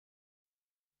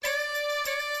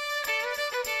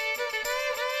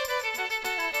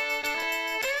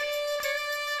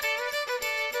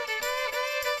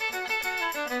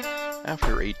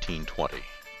After 1820,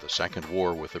 the Second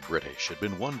War with the British had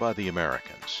been won by the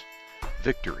Americans.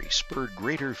 Victory spurred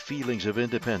greater feelings of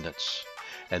independence,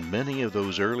 and many of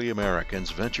those early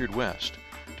Americans ventured west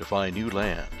to find new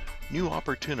land, new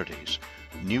opportunities,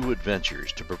 new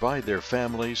adventures to provide their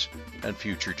families and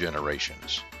future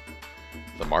generations.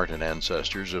 The Martin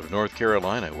ancestors of North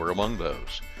Carolina were among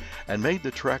those, and made the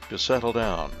trek to settle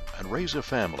down and raise a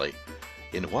family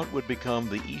in what would become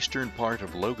the eastern part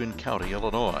of Logan County,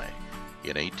 Illinois,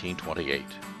 in 1828.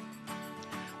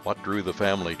 What drew the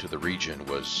family to the region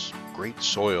was great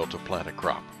soil to plant a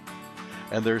crop,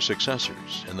 and their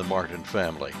successors in the Martin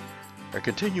family are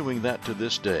continuing that to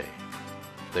this day.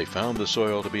 They found the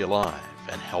soil to be alive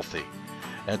and healthy,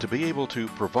 and to be able to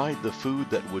provide the food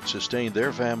that would sustain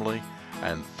their family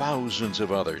and thousands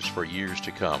of others for years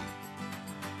to come.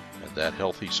 And that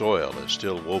healthy soil is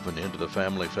still woven into the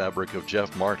family fabric of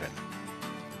Jeff Martin,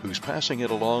 who's passing it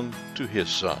along to his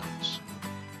sons.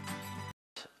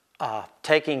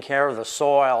 Taking care of the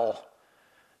soil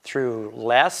through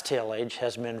less tillage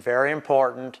has been very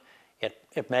important.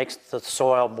 It makes the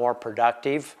soil more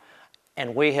productive,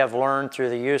 and we have learned through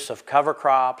the use of cover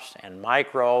crops and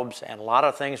microbes and a lot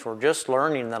of things we're just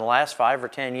learning in the last 5 or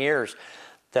 10 years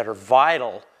that are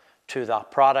vital to the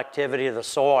productivity of the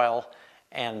soil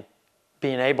and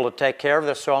being able to take care of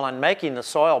the soil and making the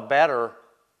soil better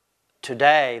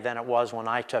today than it was when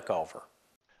I took over.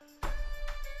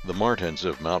 The Martins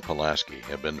of Mount Pulaski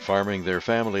have been farming their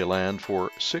family land for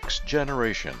 6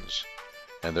 generations,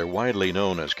 and they're widely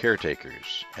known as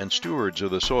caretakers and stewards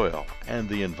of the soil and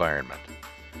the environment.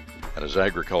 And as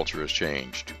agriculture has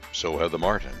changed, so have the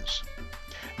Martins.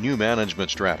 New management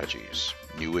strategies,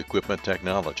 new equipment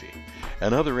technology,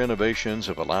 and other innovations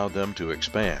have allowed them to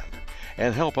expand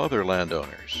and help other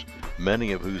landowners,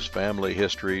 many of whose family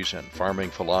histories and farming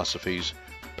philosophies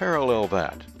parallel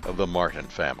that of the Martin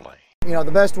family. You know,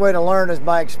 the best way to learn is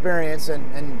by experience,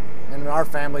 and our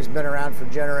family's been around for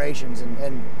generations,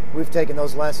 and we've taken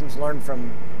those lessons learned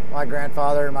from my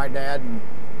grandfather and my dad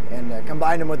and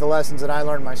combined them with the lessons that I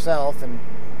learned myself,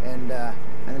 and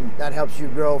that helps you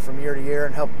grow from year to year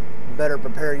and help better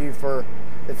prepare you for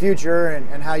the future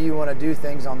and how you want to do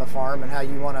things on the farm and how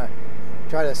you want to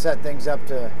try to set things up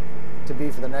to be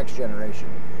for the next generation.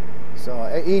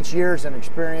 So each year's an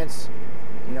experience.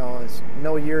 You know, it's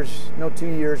no 2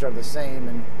 years are the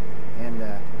same,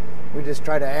 and we just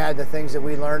try to add the things that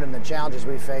we learn and the challenges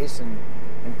we face and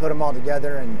put them all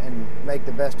together and make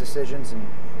the best decisions and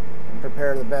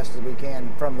prepare the best as we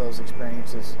can from those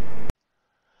experiences.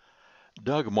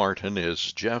 Doug Martin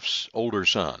is Jeff's older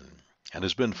son and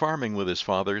has been farming with his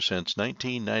father since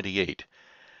 1998,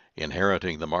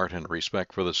 inheriting the Martin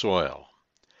respect for the soil.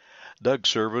 Doug's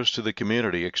service to the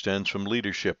community extends from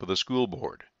leadership of the school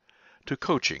board to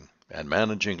coaching and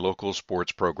managing local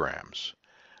sports programs.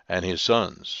 And his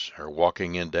sons are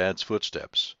walking in Dad's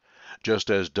footsteps, just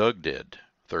as Doug did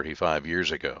 35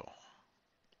 years ago.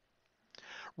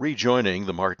 Rejoining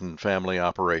the Martin family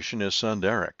operation is son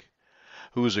Derek,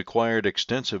 who has acquired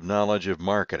extensive knowledge of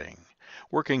marketing,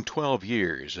 working 12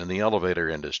 years in the elevator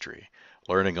industry,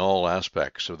 learning all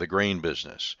aspects of the grain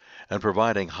business, and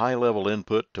providing high-level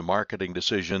input to marketing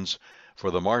decisions for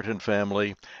the Martin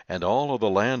family and all of the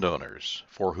landowners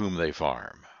for whom they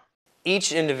farm.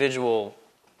 Each individual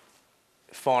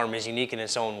farm is unique in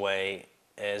its own way,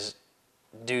 as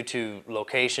due to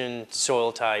location,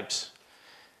 soil types,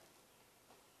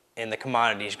 and the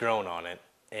commodities grown on it.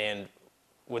 And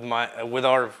with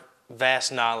our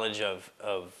vast knowledge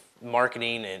of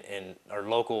marketing and our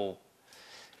local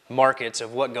markets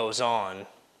of what goes on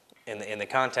in the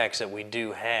contacts that we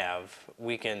do have,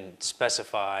 we can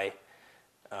specify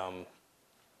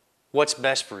what's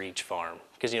best for each farm,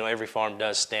 because every farm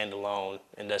does stand alone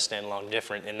and does stand alone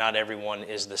different, and not everyone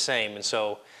is the same. And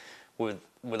so with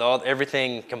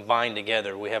everything combined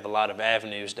together, we have a lot of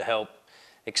avenues to help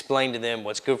explain to them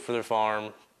what's good for their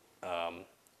farm,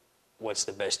 what's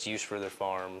the best use for their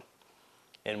farm,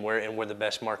 and where the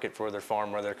best market for their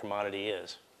farm or their commodity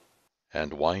is.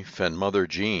 And wife and mother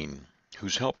Jean,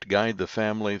 who's helped guide the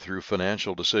family through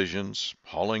financial decisions,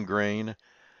 hauling grain,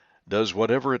 does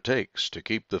whatever it takes to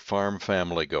keep the farm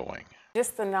family going.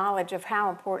 Just the knowledge of how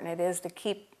important it is to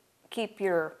keep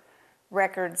your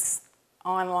records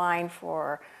online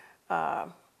for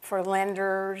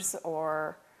lenders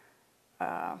or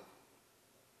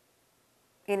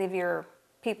any of your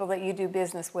people that you do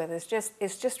business with.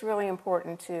 It's just really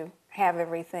important to have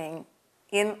everything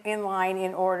in line,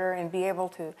 in order, and be able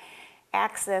to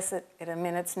access it at a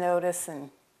minute's notice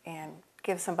and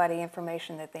give somebody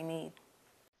information that they need.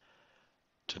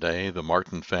 Today, the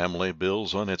Martin family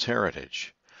builds on its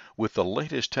heritage with the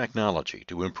latest technology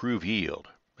to improve yield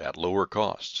at lower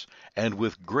costs and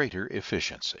with greater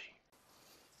efficiency.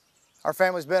 Our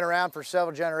family's been around for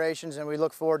several generations, and we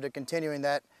look forward to continuing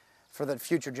that for the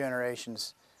future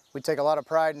generations. We take a lot of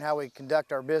pride in how we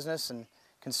conduct our business and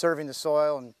conserving the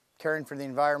soil and caring for the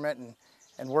environment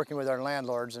and working with our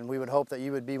landlords, and we would hope that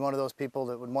you would be one of those people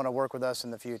that would want to work with us in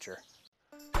the future.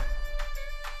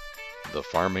 The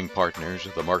farming partners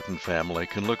of the Martin family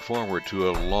can look forward to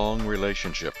a long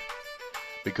relationship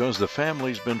because the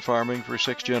family's been farming for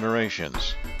 6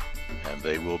 generations, and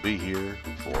they will be here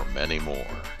for many more.